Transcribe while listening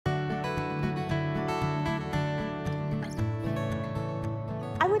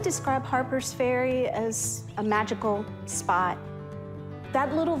would describe Harpers Ferry as a magical spot.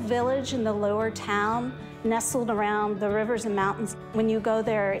 That little village in the lower town, nestled around the rivers and mountains, when you go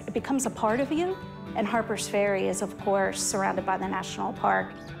there, it becomes a part of you. And Harpers Ferry is, of course, surrounded by the national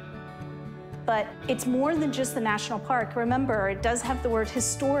park. But it's more than just the national park. Remember, it does have the word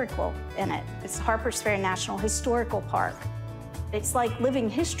historical in it. It's Harpers Ferry National Historical Park. It's like living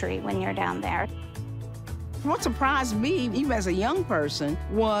history when you're down there. What surprised me, even as a young person,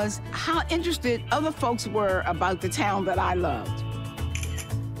 was how interested other folks were about the town that I loved.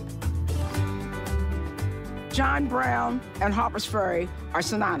 John Brown and Harpers Ferry are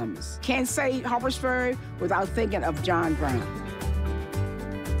synonymous. Can't say Harpers Ferry without thinking of John Brown.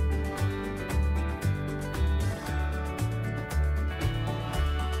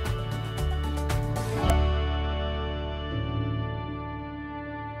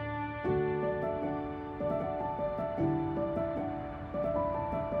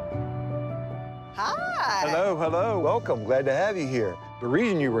 Hi. Hello, hello, welcome. Glad to have you here. The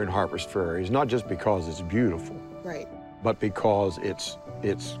reason you were in Harpers Ferry is not just because it's beautiful, Right. but because it's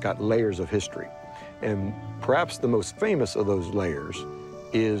got layers of history. And perhaps the most famous of those layers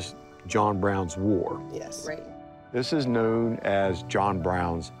is John Brown's War. Yes. Right. This is known as John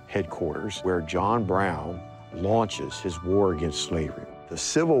Brown's headquarters, where John Brown launches his war against slavery. The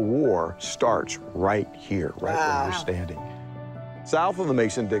Civil War starts right here, right where we're standing. South of the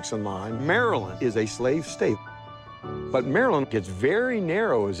Mason-Dixon line, Maryland is a slave state. But Maryland gets very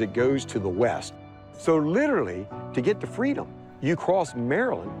narrow as it goes to the west. So literally, to get to freedom, you cross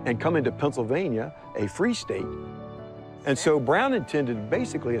Maryland and come into Pennsylvania, a free state. And so Brown intended to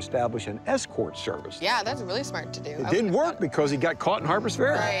basically establish an escort service. Yeah, that's really smart to do. It didn't work because he got caught in Harpers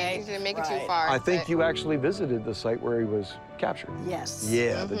Ferry. Right, he didn't make it too far. I think you actually visited the site where he was captured. Yes.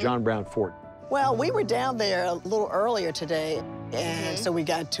 Yeah, the John Brown Fort. Well, we were down there a little earlier today, and so we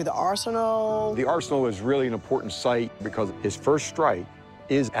got to the arsenal. The arsenal is really an important site because his first strike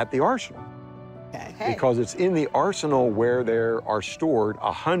is at the arsenal. Okay. Because it's in the arsenal where there are stored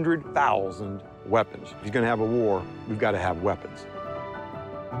 100,000 weapons. If he's going to have a war, we've got to have weapons.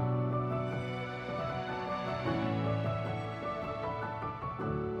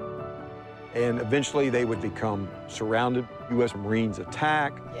 And eventually they would become surrounded. U.S. Marines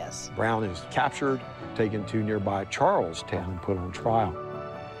attack. Yes. Brown is captured, taken to nearby Charlestown and put on trial.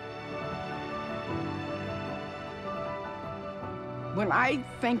 When I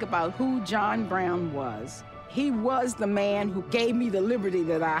think about who John Brown was, he was the man who gave me the liberty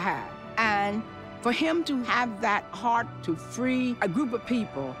that I had. And for him to have that heart to free a group of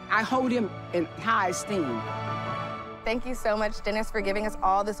people, I hold him in high esteem. Thank you so much, Dennis, for giving us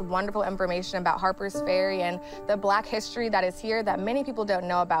all this wonderful information about Harpers Ferry and the Black history that is here that many people don't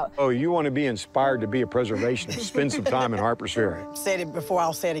know about. Oh, you want to be inspired to be a preservationist, spend some time in Harpers Ferry. Said it before,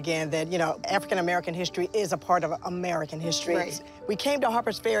 I'll say it again, that, you know, African-American history is a part of American history. Right. We came to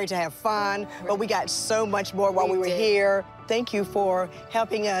Harpers Ferry to have fun, but we got so much more while we were did. here. Thank you for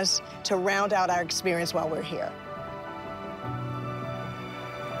helping us to round out our experience while we're here.